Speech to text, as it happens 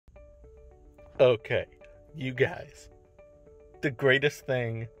Okay, you guys. The greatest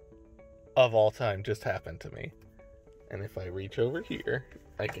thing of all time just happened to me. And if I reach over here,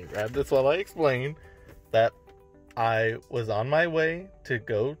 I can grab this while I explain that I was on my way to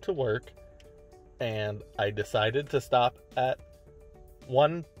go to work and I decided to stop at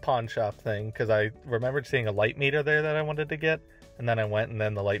one pawn shop thing because I remembered seeing a light meter there that I wanted to get, and then I went and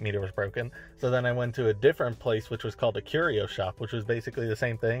then the light meter was broken. So then I went to a different place which was called a curio shop, which was basically the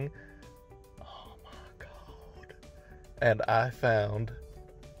same thing. Oh my god. And I found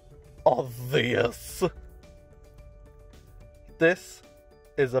all this. This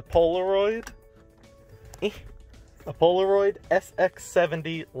is a Polaroid. A Polaroid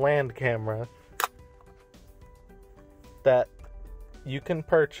SX-70 land camera that you can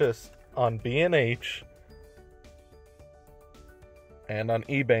purchase on B&H and on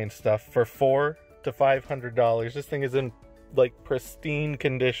eBay and stuff for $400 to $500. This thing is in like pristine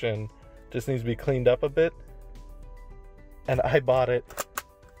condition, just needs to be cleaned up a bit, and I bought it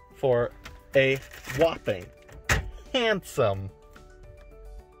for a whopping handsome,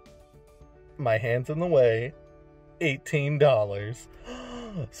 my hand's in the way, $18.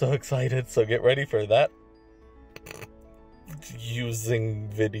 So excited, so get ready for that using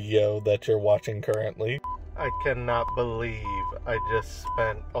video that you're watching currently. I cannot believe I just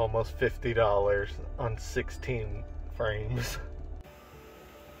spent almost $50 on 16 frames.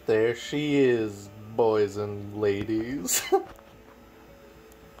 There she is, boys and ladies.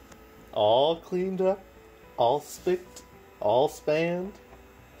 All cleaned up, all spicked, all spanned,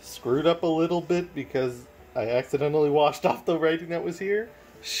 screwed up a little bit because I accidentally washed off the writing that was here.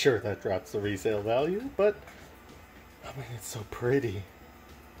 Sure, that drops the resale value, but I mean, it's so pretty.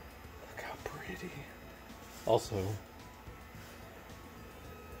 Look how pretty. Also,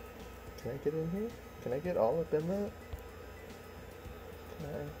 can I get in here? Can I get all up in that?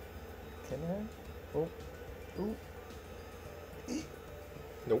 Can I? Oh. Ooh.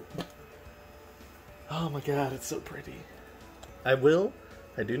 Nope. Oh my god, it's so pretty. I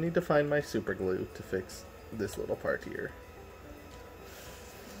do need to find my super glue to fix this little part here.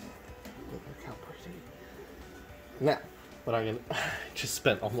 Look how pretty. Now, but I just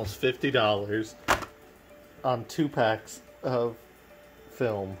spent almost $50 on 2 packs of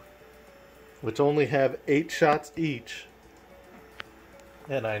film, which only have 8 shots each.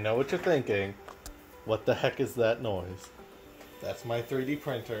 And I know what you're thinking. What the heck is that noise? That's my 3D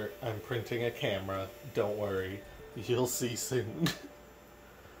printer. I'm printing a camera. Don't worry. You'll see soon.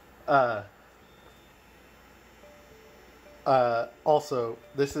 Also,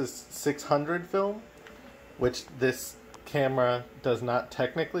 this is 600 film, which this camera does not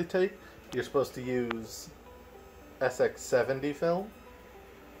technically take. You're supposed to use SX-70 film,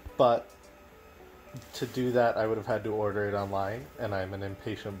 but to do that I would have had to order it online, and I'm an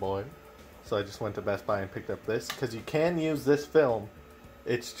impatient boy. So I just went to Best Buy and picked up this, because you can use this film.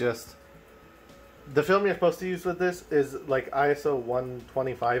 It's just, the film you're supposed to use with this is like ISO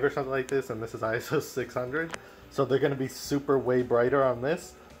 125 or something like this, and this is ISO 600. So they're going to be super way brighter on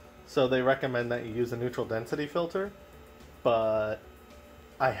this. So they recommend that you use a neutral density filter. But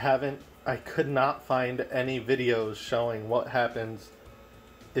I could not find any videos showing what happens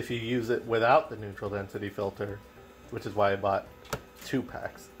if you use it without the neutral density filter, which is why I bought 2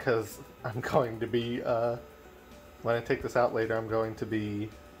 packs, because I'm going to be, when I take this out later, I'm going to be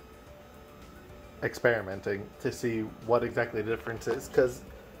experimenting to see what exactly the difference is, because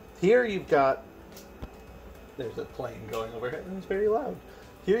here you've got, there's a plane going overhead and it's very loud.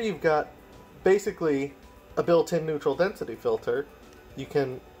 Here you've got basically a built-in neutral density filter. You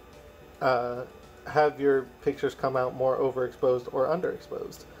can have your pictures come out more overexposed or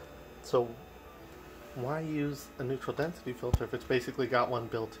underexposed. So why use a neutral density filter if it's basically got one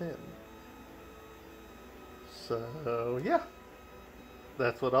built in? So yeah,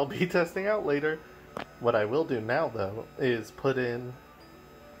 that's what I'll be testing out later. What I will do now though is put in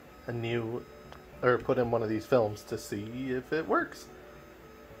one of these films to see if it works.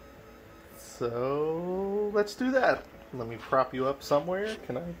 So let's do that. Let me prop you up somewhere.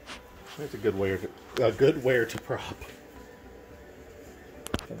 Can I? There's a good where to prop.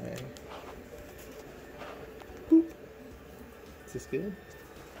 Can I? Boop. Is this good?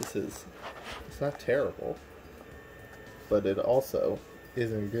 It's not terrible, but it also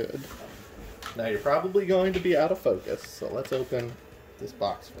isn't good. Now you're probably going to be out of focus, so let's open this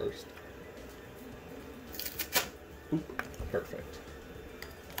box first. Oop, perfect.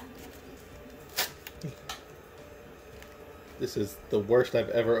 This is the worst I've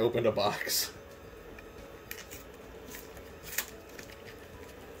ever opened a box.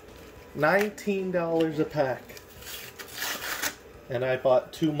 $19 a pack. And I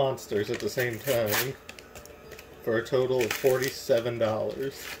bought 2 monsters at the same time for a total of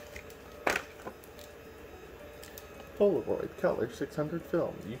 $47. Polaroid color 600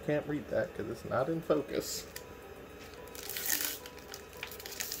 film. You can't read that because it's not in focus.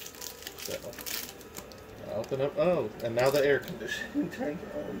 So, I'll open up. Oh, and now the air conditioning turned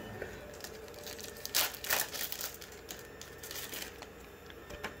on.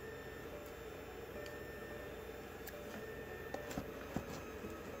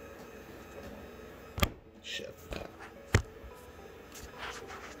 Shit.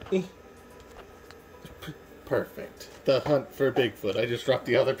 Perfect. The hunt for Bigfoot. I just dropped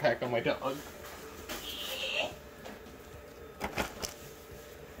the other pack on my dog.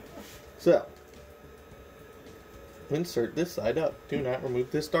 So, insert this side up. Do not remove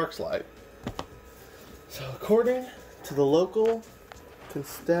this dark slide. So, according to the local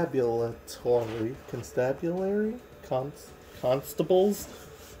constables,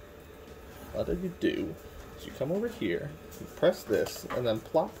 what do? So you come over here, you press this, and then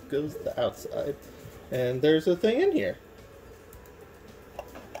plop goes the outside. And there's a thing in here.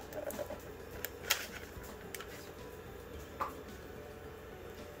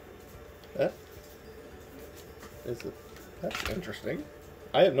 That's interesting.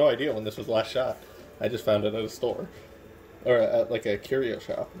 I have no idea when this was last shot. I just found it at a store. Or at like a curio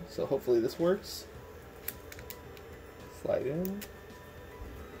shop. So hopefully this works. Slide in.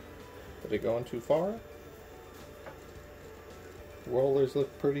 Did it go in too far? Rollers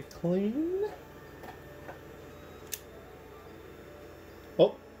look pretty clean.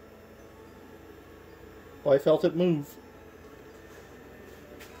 Oh! Oh, I felt it move.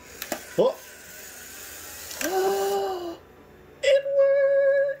 Oh! It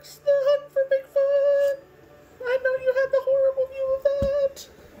works! The hunt for Bigfoot! I know you had the horrible view of that!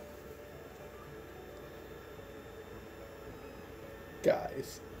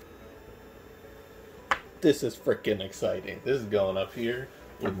 Guys. This is freaking exciting. This is going up here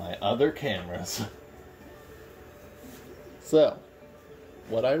with my other cameras. So,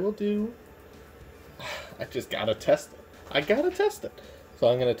 what I will do, I just gotta test it. I gotta test it. So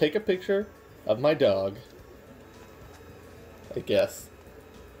I'm gonna take a picture of my dog. I guess.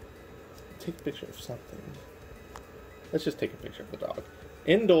 Take a picture of something. Let's just take a picture of the dog.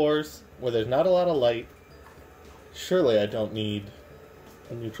 Indoors, where there's not a lot of light. Surely I don't need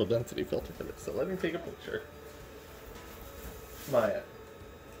a neutral density filter for this. So let me take a picture. Maya.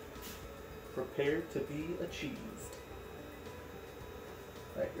 Prepare to be achieved.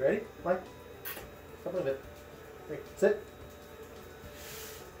 Alright, you ready? Come on. Come move it. Wait, sit.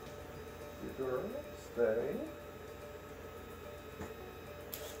 Good girl. Stay.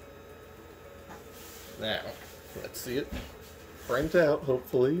 Now, let's see it print out,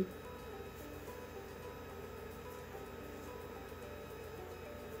 hopefully.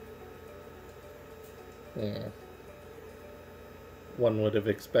 Yeah. One would have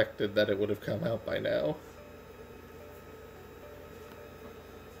expected that it would have come out by now.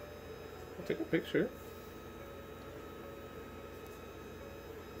 I'll take a picture.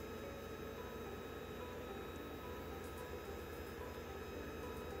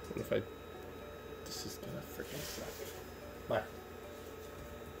 What if I... This is gonna freaking suck. Come on.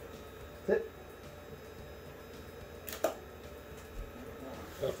 Sit.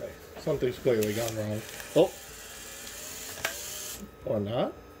 Okay, something's clearly gone wrong. Oh! Or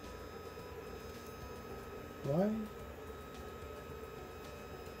not? Why?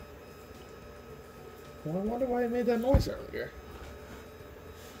 Well, I wonder why I made that noise earlier.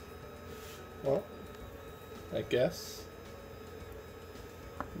 Well, I guess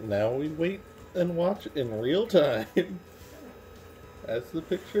now we wait and watch in real time as the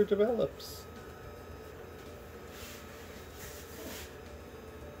picture develops.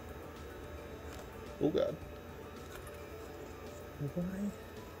 Oh God.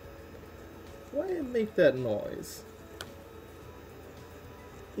 Why did it make that noise?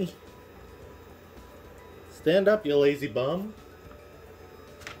 Stand up, you lazy bum.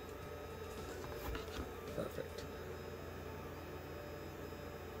 Perfect.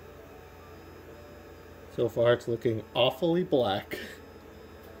 So far it's looking awfully black.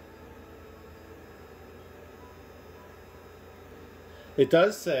 It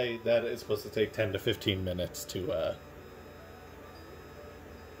does say that it's supposed to take 10 to 15 minutes to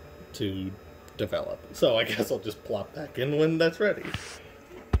develop. So I guess I'll just plop back in when that's ready.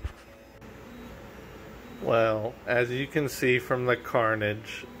 Well, as you can see from the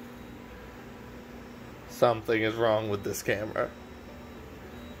carnage, something is wrong with this camera.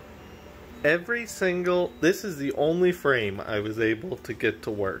 This is the only frame I was able to get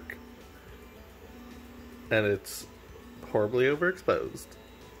to work. And it's horribly overexposed.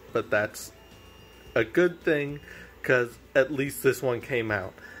 But that's a good thing, because at least this one came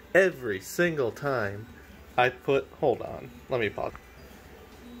out. Every single time I put... Hold on, let me pause.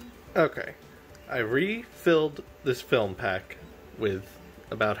 Okay, I refilled this film pack with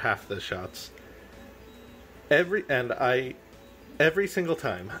about half the shots. Every single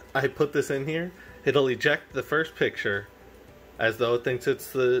time I put this in here, it'll eject the first picture as though it thinks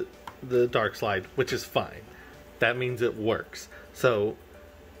it's the dark slide, which is fine. That means it works. So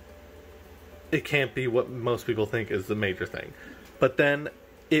it can't be what most people think is the major thing. But then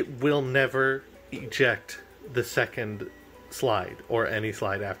it will never eject the second slide or any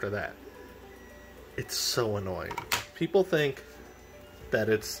slide after that. It's so annoying. People think that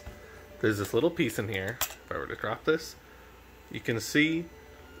there's this little piece in here. If I were to drop this, you can see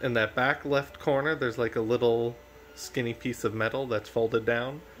in that back left corner there's like a little skinny piece of metal that's folded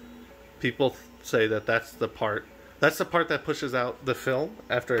down. People say that that's the part that pushes out the film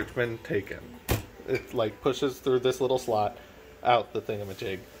after it's been taken. It like pushes through this little slot out the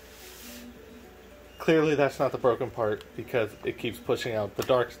thingamajig. Clearly that's not the broken part, because it keeps pushing out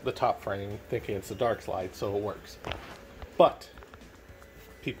the top frame, thinking it's the dark slide, so it works. But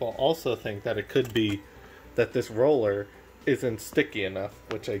people also think that it could be that this roller isn't sticky enough,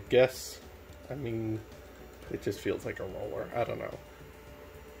 which I guess, I mean, it just feels like a roller. I don't know.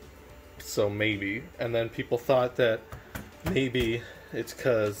 So maybe. And then people thought that maybe it's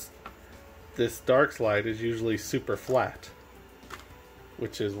because this dark slide is usually super flat,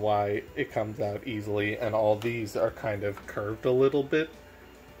 which is why it comes out easily, and all these are kind of curved a little bit.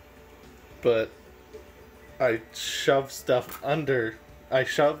 But I shoved stuff under. I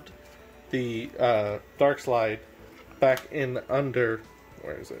shoved the dark slide back in under,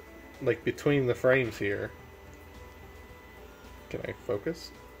 where is it? Like between the frames here. Can I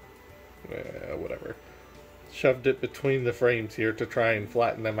focus? Whatever. Shoved it between the frames here to try and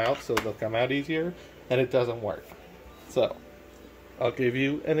flatten them out so they'll come out easier, and it doesn't work. So I'll give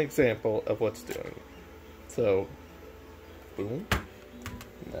you an example of what's doing. So, boom,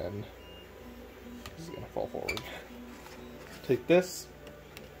 and then this is gonna fall forward. Take this,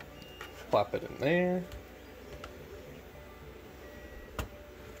 plop it in there,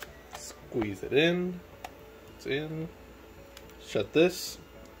 squeeze it in, it's in, shut this,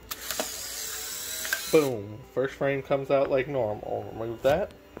 boom, first frame comes out like normal. Remove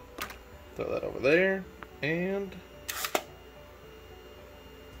that, throw that over there, and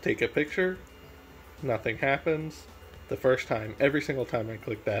take a picture. Nothing happens. The first time, every single time I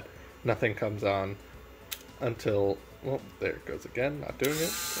click that, nothing comes on until, well, there it goes again, not doing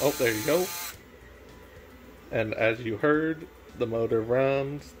it. Oh, there you go. And as you heard, the motor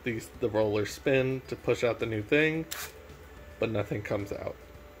runs, the rollers spin to push out the new thing, but nothing comes out.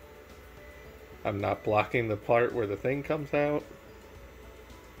 I'm not blocking the part where the thing comes out.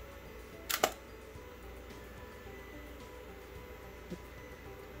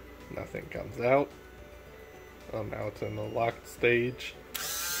 Nothing comes out. Oh, now it's in the locked stage.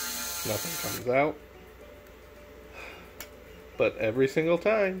 Nothing comes out. But every single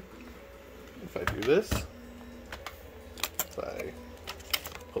time, if I do this, if I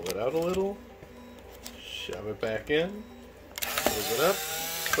pull it out a little, shove it back in, move it up,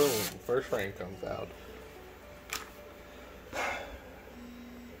 boom, first frame comes out.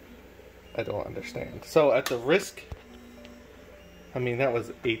 I don't understand. So at the risk, I mean, that was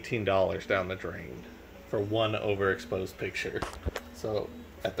 $18 down the drain for one overexposed picture. So,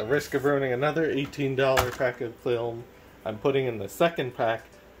 at the risk of ruining another $18 pack of film, I'm putting in the second pack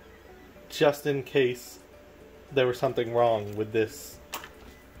just in case there was something wrong with this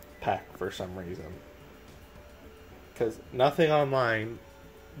pack for some reason. Because nothing online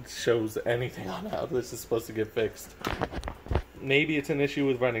shows anything on how this is supposed to get fixed. Maybe it's an issue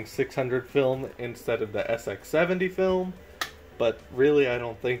with running 600 film instead of the SX-70 film. But really, I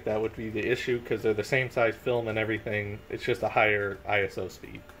don't think that would be the issue, because they're the same size film and everything. It's just a higher ISO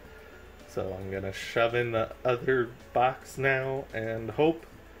speed. So I'm going to shove in the other box now and hope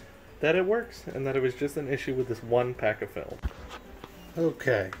that it works, and that it was just an issue with this one pack of film.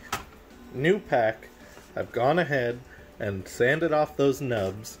 Okay, new pack. I've gone ahead and sanded off those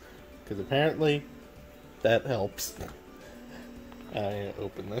nubs, because apparently that helps. I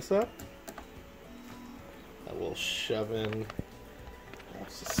open this up. I will shove in.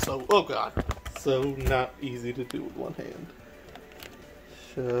 This is so, oh god, so not easy to do with one hand.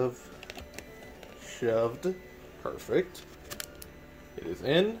 Shoved, perfect. It is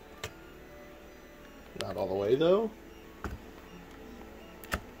in. Not all the way though.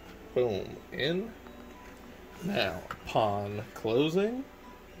 Boom, in. Now, upon closing,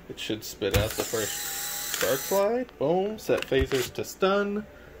 it should spit out the first Dark slide. Boom. Set phasers to stun.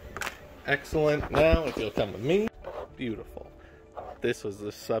 Excellent. Now, if you'll come with me. Beautiful. This was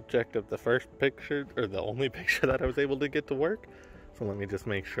the subject of the first picture, or the only picture that I was able to get to work. So let me just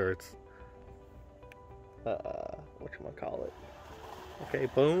make sure it's, whatchamacallit. Okay,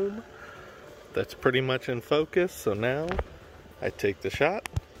 boom. That's pretty much in focus. So now I take the shot.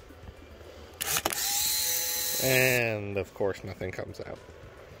 And of course nothing comes out.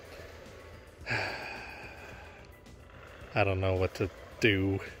 I don't know what to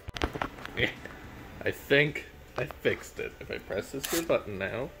do. I think I fixed it. If I press this here button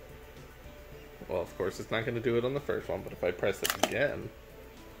now, well, of course it's not going to do it on the first one, but if I press it again,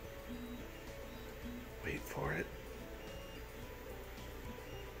 wait for it.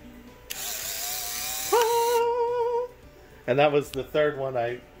 And that was the third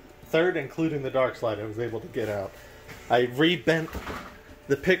one third including the dark slide I was able to get out. I rebent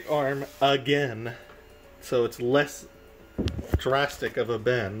the pick arm again, so it's less drastic of a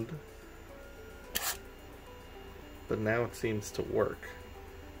bend. But now it seems to work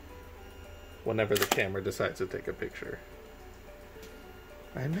whenever the camera decides to take a picture.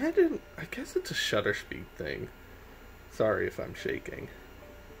 I guess it's a shutter speed thing. Sorry if I'm shaking.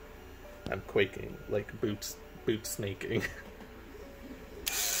 I'm quaking like boot snaking.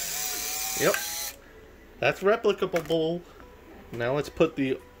 Yep, that's replicable. Now let's put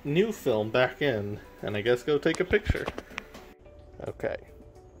the new film back in and I guess go take a picture. Okay,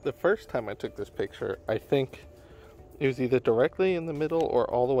 the first time I took this picture, I think it was either directly in the middle or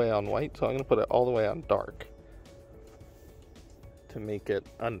all the way on white, so I'm going to put it all the way on dark to make it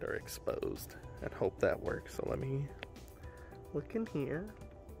underexposed and hope that works. So let me look in here.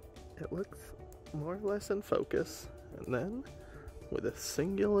 It looks more or less in focus, and then with a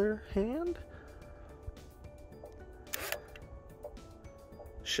singular hand,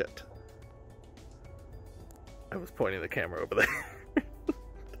 shit, I was pointing the camera over there.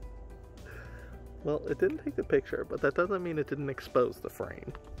 Well, it didn't take the picture, but that doesn't mean it didn't expose the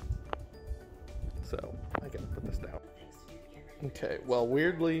frame. So, I gotta put this down. Okay, well,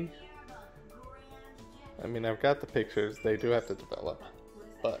 weirdly, I mean, I've got the pictures, they do have to develop,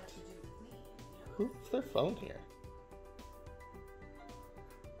 but who's their phone here?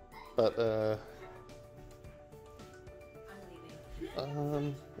 But,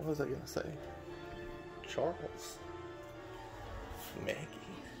 what was I gonna say? Charles. Maggie.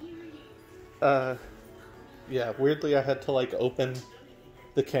 Yeah, weirdly I had to like open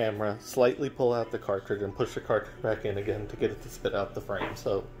the camera, slightly pull out the cartridge, and push the cartridge back in again to get it to spit out the frame.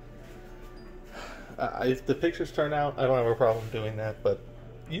 So, if the pictures turn out, I don't have a problem doing that, but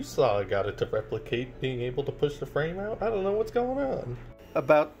you saw I got it to replicate being able to push the frame out. I don't know what's going on.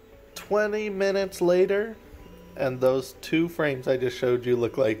 About 20 minutes later, and those two frames I just showed you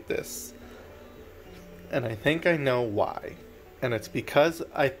look like this. And I think I know why. And it's because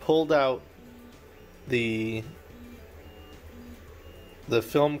I pulled out the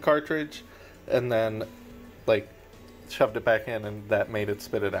film cartridge and then like shoved it back in, and that made it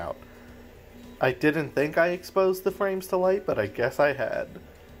spit it out. I didn't think I exposed the frames to light, but I guess I had.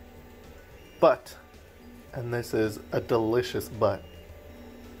 But, and this is a delicious but,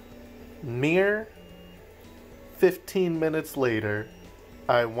 mere 15 minutes later,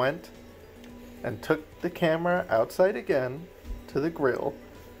 I went and took the camera outside again to the grill.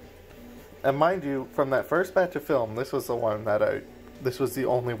 And mind you, from that first batch of film, this was the one that this was the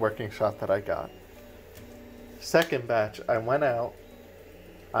only working shot that I got. Second batch, I went out,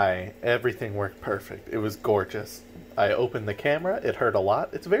 everything worked perfect. It was gorgeous. I opened the camera, it hurt a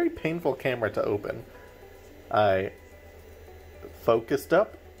lot. It's a very painful camera to open. I focused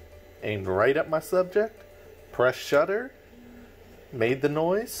up, aimed right at my subject, pressed shutter, made the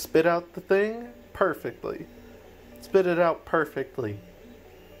noise, spit out the thing perfectly. Spit it out perfectly.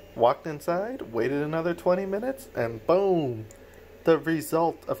 Walked inside, waited another 20 minutes, and boom! The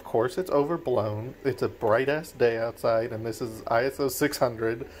result, of course, it's overblown. It's a bright-ass day outside, and this is ISO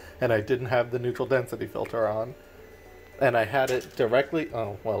 600, and I didn't have the neutral density filter on. And I had it directly,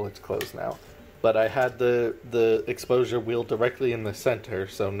 oh, well, it's closed now. But I had the exposure wheel directly in the center,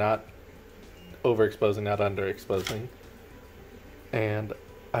 so not overexposing, not underexposing. And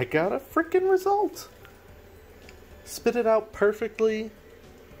I got a freaking result! Spit it out perfectly.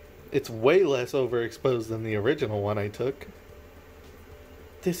 It's way less overexposed than the original one I took.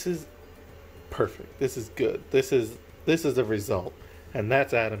 This is perfect. This is good. This is a result. And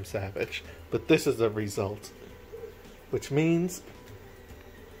that's Adam Savage. But this is a result. Which means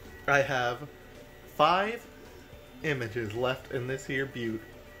I have 5 images left in this here beaut.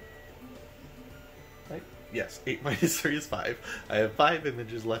 Right? Yes, 8 minus 3 is 5. I have 5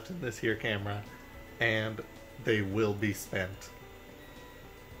 images left in this here camera. and they will be spent.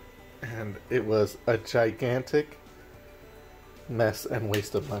 And it was a gigantic mess and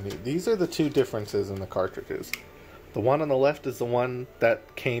waste of money. These are the two differences in the cartridges. The one on the left is the one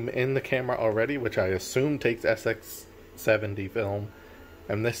that came in the camera already, which I assume takes SX-70 film.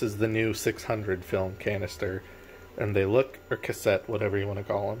 And this is the new 600 film canister. And they look, or cassette, whatever you want to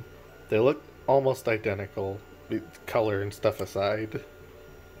call them. They look almost identical, color and stuff aside.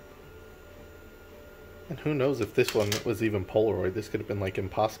 And who knows if this one was even Polaroid. This could have been like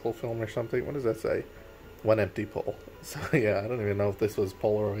Impossible film or something. What does that say? One empty pull. So yeah, I don't even know if this was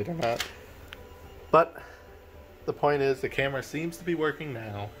Polaroid or not. But the point is, the camera seems to be working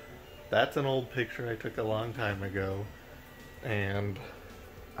now. That's an old picture I took a long time ago. And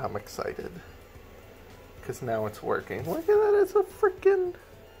I'm excited. Because now it's working. Look at that, it's a freaking...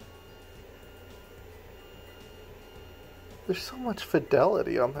 There's so much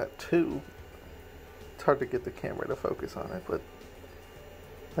fidelity on that too. It's hard to get the camera to focus on it, but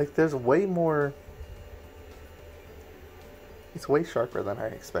like there's way more. It's way sharper than I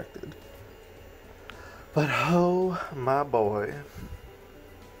expected. But oh my boy,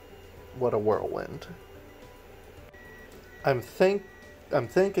 what a whirlwind. I'm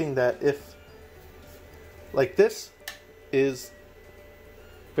thinking that if like this is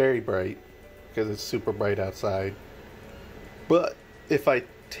very bright because it's super bright outside, but if I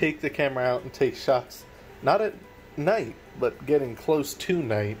take the camera out and take shots, not at night, but getting close to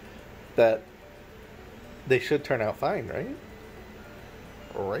night, that they should turn out fine, right?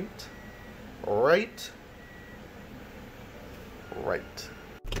 Right.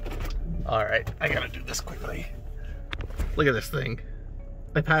 Alright, I gotta do this quickly. Look at this thing.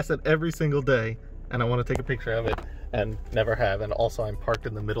 I pass it every single day, and I want to take a picture of it, and never have, and also I'm parked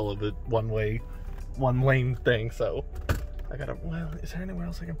in the middle of a one lane thing, so I gotta, well, is there anywhere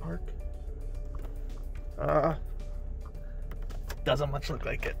else I can park? Doesn't much look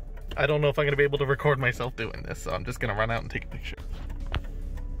like it. I don't know if I'm gonna be able to record myself doing this, so I'm just gonna run out and take a picture.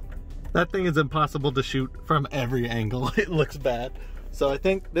 That thing is impossible to shoot from every angle. It looks bad. So I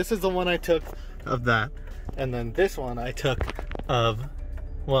think this is the one I took of that. And then this one I took of,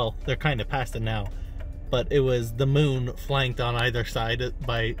 well, they're kind of past it now, but it was the moon flanked on either side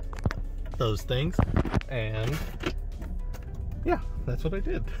by those things. And yeah, that's what I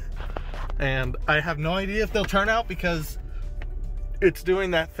did. And I have no idea if they'll turn out because it's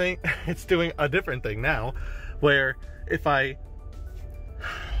doing that thing, it's doing a different thing now, where if I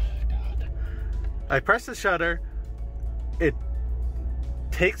press the shutter, it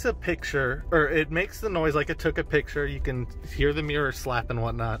takes a picture, or it makes the noise like it took a picture. You can hear the mirror slap and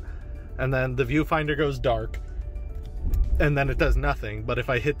whatnot, and then the viewfinder goes dark, and then it does nothing. But if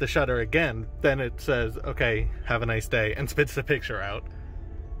I hit the shutter again, then it says, okay, have a nice day, and spits the picture out.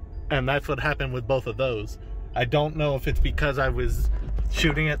 And that's what happened with both of those. I don't know if it's because I was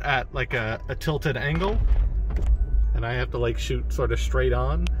shooting it at like a tilted angle, and I have to like shoot sort of straight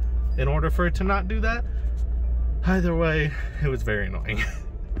on in order for it to not do that. Either way, it was very annoying.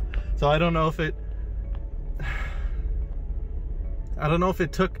 So I don't know if it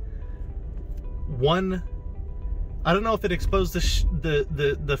took one, I don't know if it exposed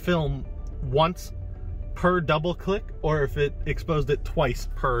the film once per double click, or if it exposed it twice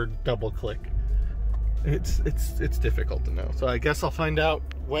per double click. It's difficult to know. So I guess I'll find out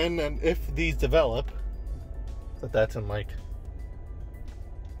when and if these develop. But that's in like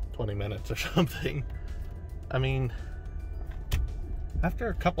 20 minutes or something. I mean, after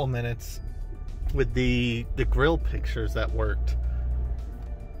a couple minutes with the grill pictures that worked,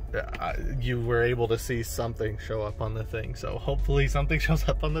 you were able to see something show up on the thing. So hopefully something shows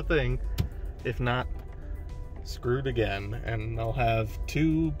up on the thing. If not, screwed again. And I'll have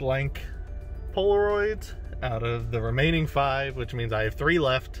 2 blank Polaroids out of the remaining 5, which means I have 3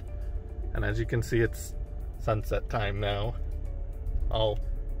 left. And as you can see, it's sunset time now. I'll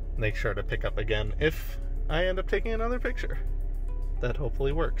make sure to pick up again if I end up taking another picture. That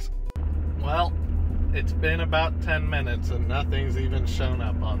hopefully works. Well, it's been about 10 minutes and nothing's even shown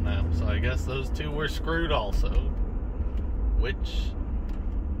up on them, so I guess those 2 were screwed also, which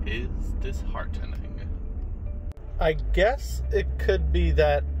is disheartening. I guess it could be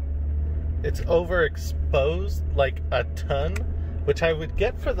that it's overexposed like a ton, which I would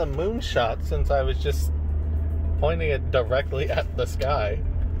get for the moonshot since I was just pointing it directly at the sky.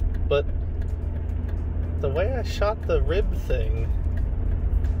 But the way I shot the rib thing,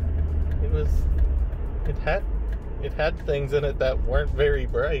 it had things in it that weren't very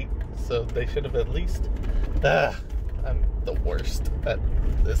bright, so they should have at least, I'm the worst at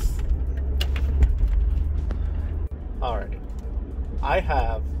this. Alright, I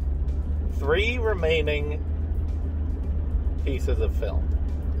have 3 remaining pieces of film.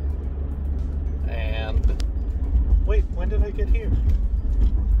 And wait, when did I get here?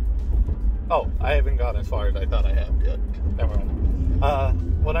 Oh, I haven't gone as far as I thought I had yet. Never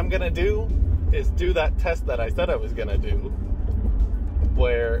mind. What I'm gonna do is do that test that I said I was gonna do,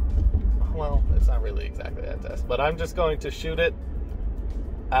 where, well, it's not really exactly that test, but I'm just going to shoot it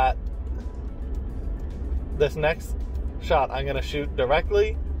at this next shot. I'm gonna shoot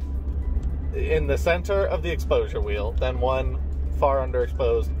directly in the center of the exposure wheel, then one far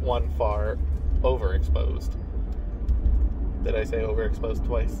underexposed, one far overexposed. Did I say overexposed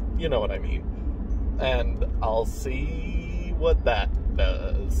twice? You know what I mean. And I'll see what that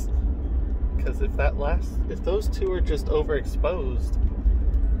does. Because if those two are just overexposed,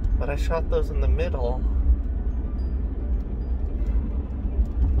 but I shot those in the middle.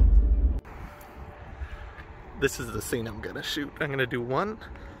 This is the scene I'm gonna shoot. I'm gonna do one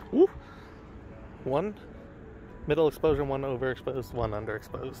middle exposure, one overexposed, one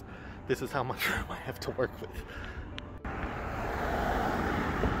underexposed. This is how much room I have to work with.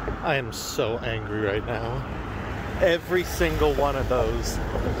 I am so angry right now. Every single one of those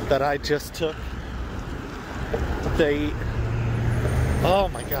that I just took, oh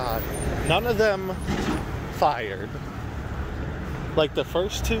my god, none of them fired. Like the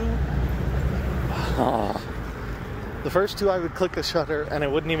first two, I would click the shutter and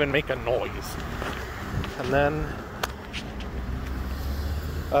it wouldn't even make a noise. And then,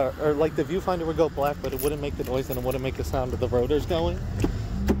 or like the viewfinder would go black, but it wouldn't make the noise and it wouldn't make the sound of the rotors going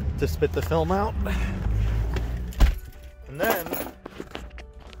to spit the film out. And then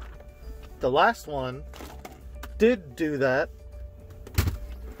the last one did do that,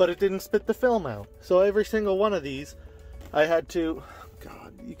 but it didn't spit the film out. So every single one of these I had to,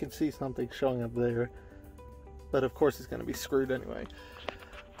 God, you can see something showing up there, but of course it's going to be screwed anyway.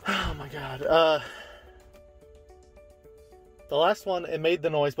 Oh my god. The last one, it made the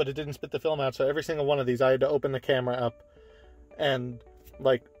noise, but it didn't spit the film out. So every single one of these I had to open the camera up and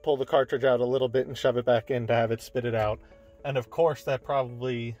like pull the cartridge out a little bit and shove it back in to have it spit it out. And of course that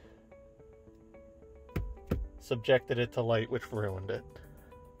probably subjected it to light, which ruined it.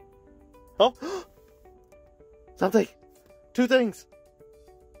 Oh! Something! 2 things!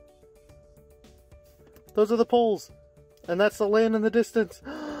 Those are the poles. And that's the land in the distance.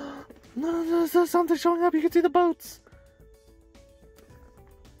 No, there's something showing up. You can see the boats.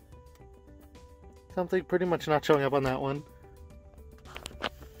 Something pretty much not showing up on that one.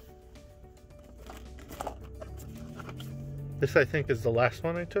 This, I think, is the last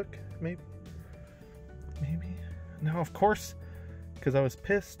one I took, maybe? Maybe? No, of course, because I was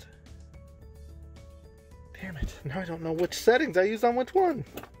pissed. Damn it, now I don't know which settings I used on which one.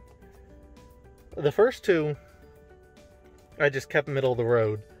 The first two, I just kept middle of the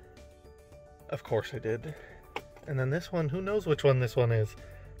road. Of course I did. And then this one, who knows which one this one is.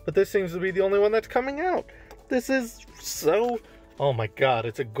 But this seems to be the only one that's coming out. This is so... Oh my god,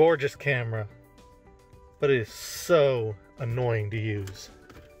 it's a gorgeous camera. But it is so annoying to use.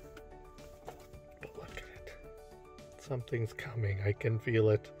 But look at it. Something's coming. I can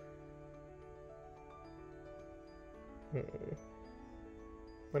feel it.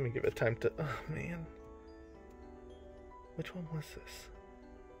 Let me give it time to... Oh, man. Which one was this?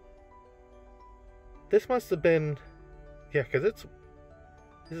 This must have been... Yeah, because it's...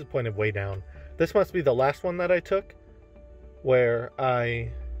 This is pointed way down. This must be the last one that I took, where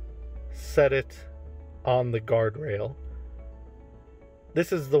I set it on the guardrail.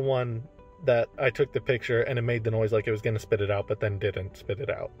 This is the one that I took the picture and it made the noise like it was going to spit it out, but then didn't spit it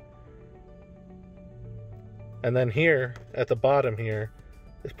out. And then here, at the bottom here,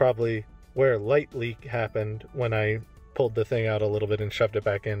 is probably where a light leak happened when I pulled the thing out a little bit and shoved it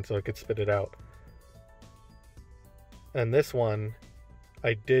back in so it could spit it out. And this one,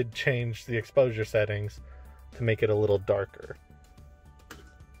 I did change the exposure settings to make it a little darker.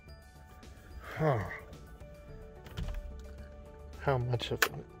 Huh. How much of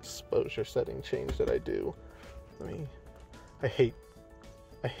an exposure setting change did I do? I hate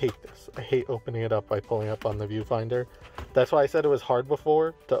this. I hate opening it up by pulling up on the viewfinder. That's why I said it was hard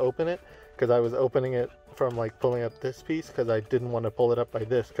before to open it, because I was opening it from like pulling up this piece because I didn't want to pull it up by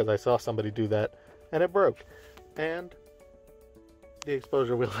this because I saw somebody do that and it broke. And the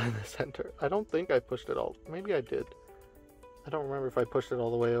exposure wheel in the center. I don't think I pushed it all. Maybe I did. I don't remember if I pushed it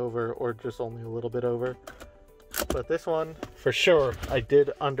all the way over or just only a little bit over. But this one, for sure, I did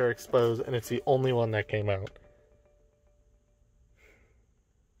underexpose, and it's the only one that came out.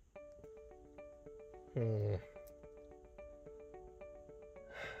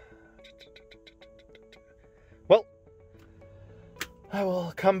 Well, I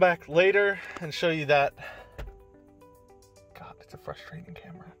will come back later and show you that. God, it's a frustrating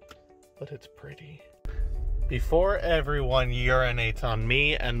camera, but it's pretty. Before everyone urinates on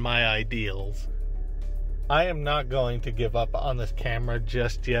me and my ideals, I am not going to give up on this camera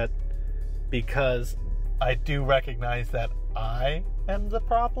just yet, because I do recognize that I am the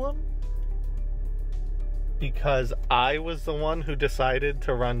problem. Because I was the one who decided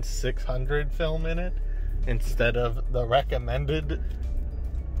to run 600 film in it instead of the recommended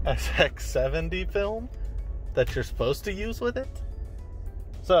SX-70 film that you're supposed to use with it.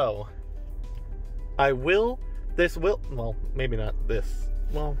 So, well, maybe not this.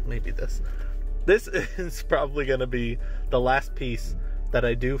 Well, maybe this. This is probably going to be the last piece that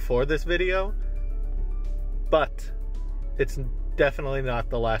I do for this video, but it's definitely not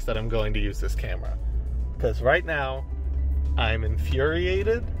the last that I'm going to use this camera. Because right now, I'm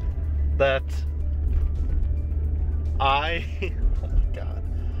infuriated that oh my God.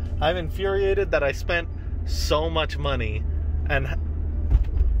 I'm infuriated that I spent so much money and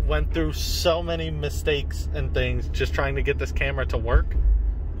went through so many mistakes and things just trying to get this camera to work,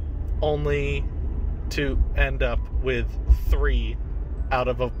 only to end up with 3 out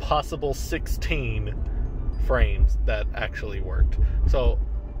of a possible 16 frames that actually worked. So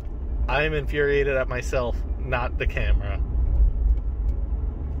I'm infuriated at myself, not the camera.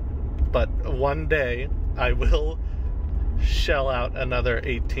 But one day I will shell out another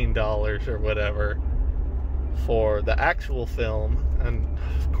 $18 or whatever for the actual film, and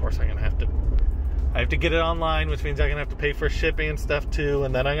of course I have to get it online, which means I'm gonna have to pay for shipping and stuff too,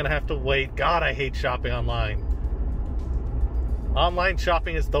 and then I'm gonna have to wait. God, I hate shopping online. Online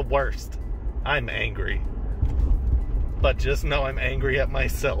shopping is the worst. I'm angry. But just know I'm angry at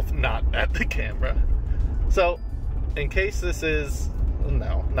myself, not at the camera. So, in case this is,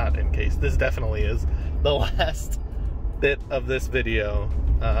 no, not in case, this definitely is the last bit of this video.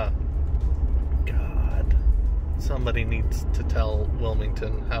 God, somebody needs to tell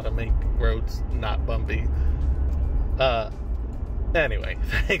Wilmington how to make roads not bumpy. Anyway,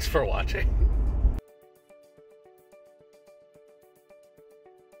 thanks for watching.